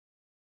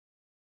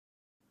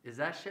Is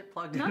that shit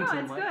plugged No, into the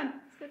it's mic? good.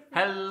 It's good.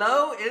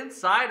 Hello,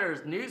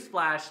 Insiders.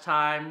 Newsflash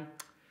time.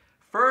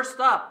 First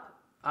up,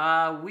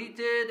 we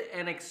did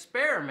an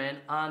experiment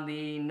on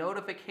the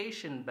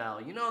notification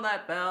bell. You know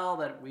that bell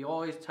that we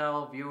always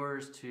tell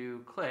viewers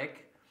to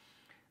click?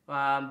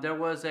 There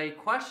was a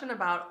question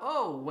about,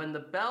 oh, when the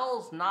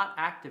bell's not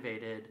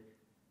activated,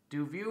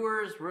 do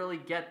viewers really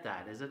get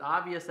that? Is it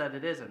obvious that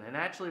it isn't? And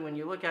actually, when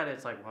you look at it,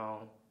 it's like,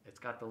 well, it's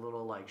got the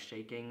little like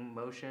shaking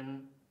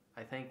motion,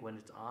 I think, when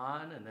it's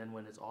on, and then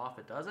when it's off,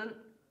 it doesn't.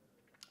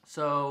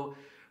 So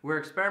we're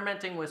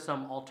experimenting with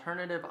some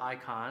alternative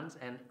icons,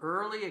 and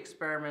early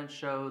experiments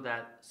show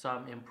that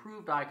some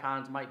improved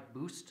icons might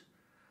boost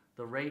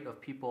the rate of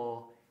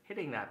people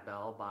hitting that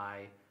bell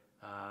by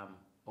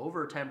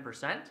over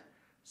 10%.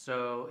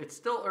 So it's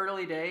still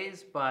early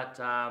days, but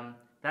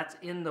that's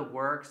in the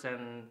works,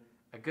 and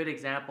a good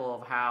example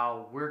of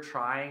how we're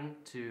trying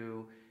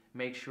to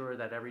make sure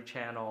that every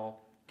channel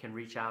can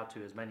reach out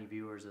to as many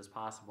viewers as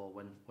possible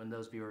when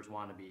those viewers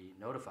want to be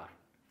notified.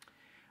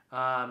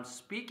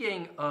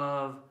 Speaking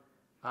of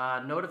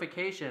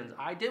notifications,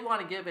 I did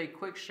want to give a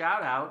quick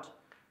shout out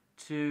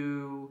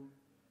to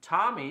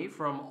Tommy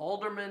from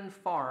Alderman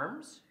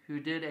Farms, who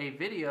did a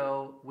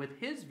video with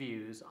his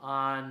views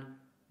on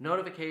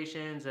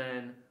notifications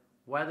and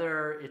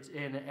whether it's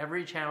in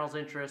every channel's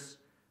interest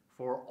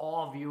for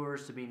all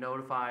viewers to be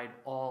notified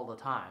all the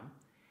time.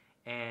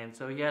 And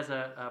so he has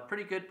a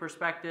pretty good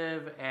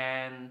perspective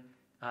and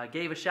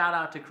gave a shout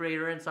out to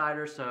Creator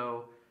Insider,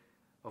 so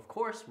of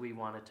course we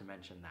wanted to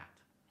mention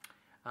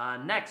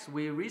that. Next,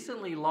 we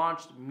recently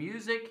launched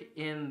music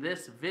in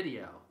this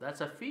video.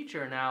 That's a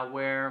feature now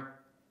where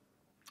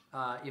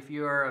if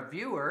you're a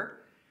viewer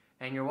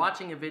and you're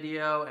watching a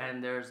video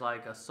and there's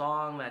like a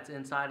song that's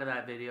inside of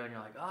that video and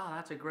you're like, oh,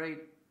 that's a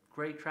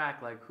great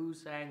track, like who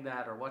sang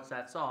that or what's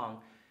that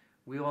song?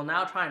 We will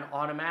now try and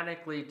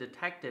automatically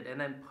detect it and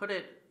then put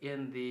it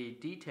in the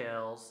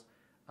details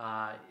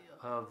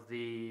of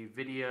the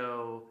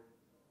video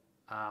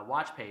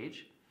watch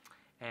page,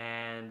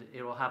 and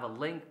it will have a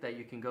link that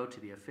you can go to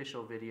the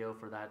official video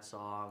for that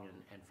song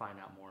and find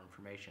out more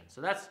information.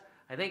 So that's,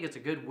 I think it's a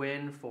good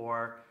win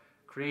for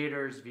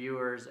creators,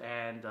 viewers,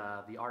 and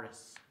the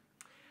artists.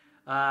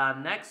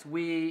 Next,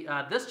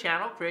 this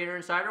channel, Creator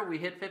Insider, we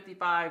hit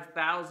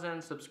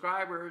 55,000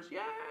 subscribers.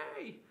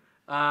 Yay!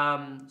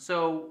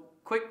 So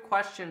quick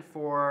question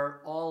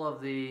for all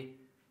of the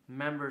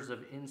members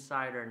of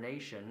Insider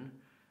Nation.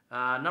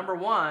 Number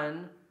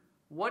one,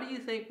 what do you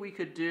think we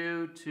could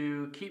do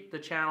to keep the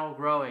channel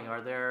growing?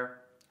 Are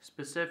there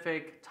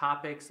specific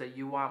topics that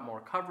you want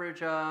more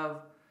coverage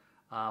of?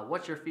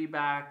 What's your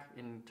feedback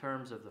in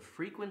terms of the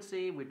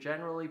frequency? We're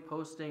generally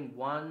posting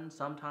 1,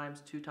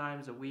 sometimes 2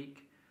 times a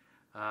week.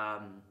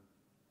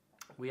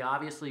 We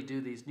obviously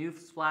do these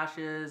news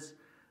flashes,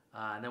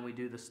 and then we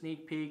do the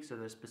sneak peeks. Are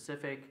there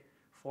specific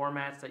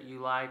formats that you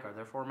like? Are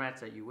there formats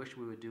that you wish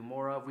we would do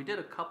more of? We did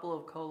a couple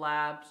of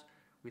collabs.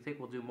 We think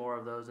we'll do more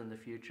of those in the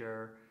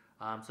future.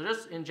 So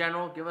just in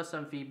general, give us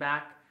some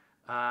feedback.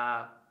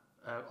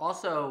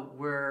 Also,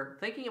 we're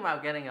thinking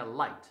about getting a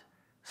light.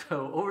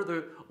 So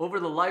over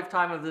the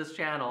lifetime of this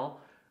channel,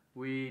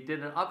 we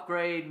did an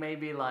upgrade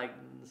maybe like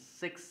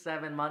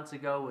 6-7 months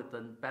ago with a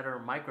better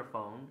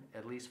microphone,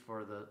 at least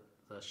for the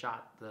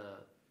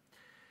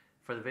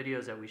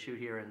videos that we shoot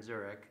here in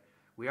Zurich.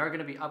 We are going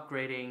to be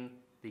upgrading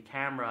the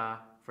camera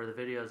for the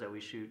videos that we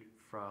shoot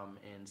from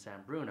in San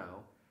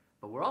Bruno,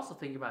 but we're also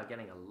thinking about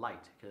getting a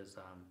light because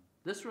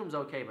this room's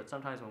okay, but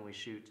sometimes when we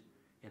shoot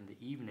in the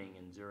evening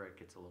in Zurich,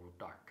 it's a little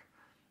dark.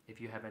 If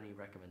you have any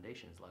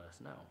recommendations, let us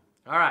know.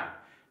 All right,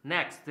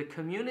 next, the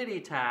community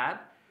tab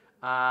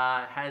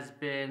has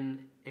been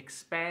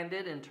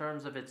expanded in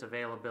terms of its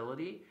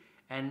availability,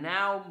 and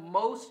now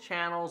most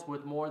channels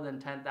with more than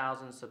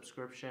 10,000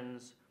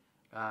 subscriptions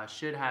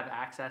should have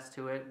access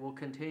to it. We'll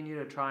continue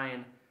to try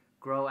and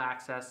grow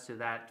access to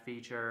that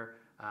feature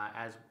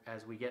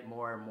as we get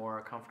more and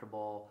more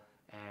comfortable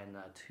and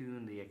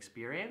tune the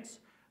experience.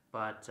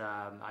 But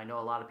I know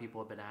a lot of people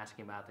have been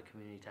asking about the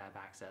community tab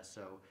access,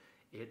 so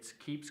it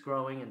keeps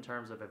growing in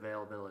terms of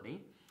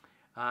availability.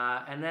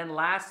 And then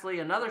lastly,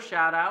 another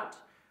shout out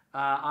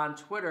on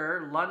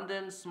Twitter,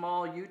 London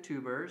Small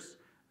YouTubers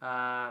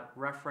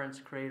reference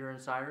Creator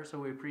Insider, so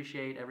we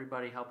appreciate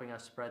everybody helping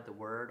us spread the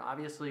word.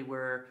 Obviously,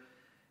 we're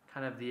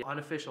kind of the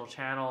unofficial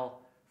channel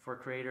for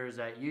creators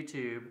at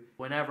YouTube.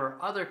 Whenever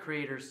other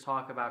creators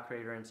talk about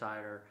Creator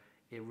Insider,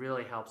 it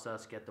really helps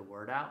us get the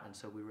word out, and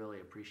so we really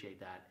appreciate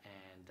that.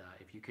 And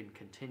if you can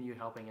continue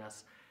helping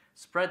us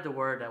spread the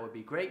word, that would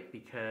be great,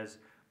 because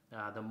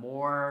the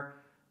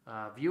more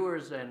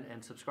viewers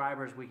and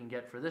subscribers we can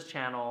get for this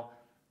channel,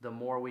 the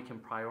more we can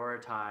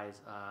prioritize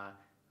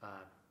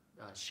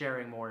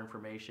sharing more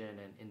information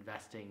and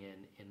investing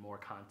in more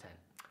content.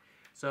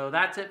 So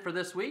that's it for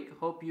this week.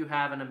 Hope you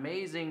have an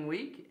amazing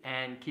week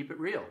and keep it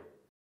real.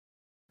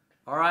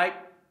 All right,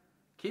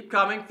 keep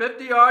coming.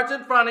 50 yards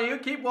in front of you.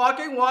 Keep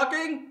walking,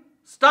 walking.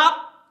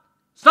 Stop.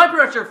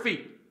 Sniper at your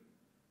feet.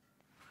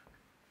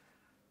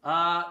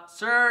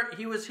 Sir,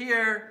 he was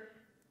here.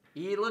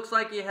 He looks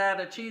like he had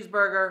a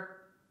cheeseburger.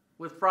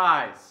 with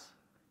fries.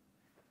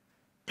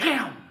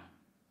 Damn!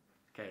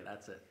 Okay,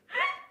 that's it.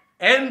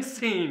 End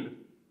scene.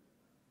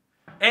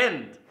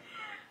 End.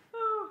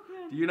 Oh,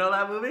 man. Do you know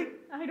that movie?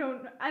 I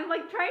don't. I'm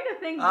like trying to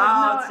think. But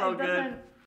Oh, no, it's so it good. doesn't.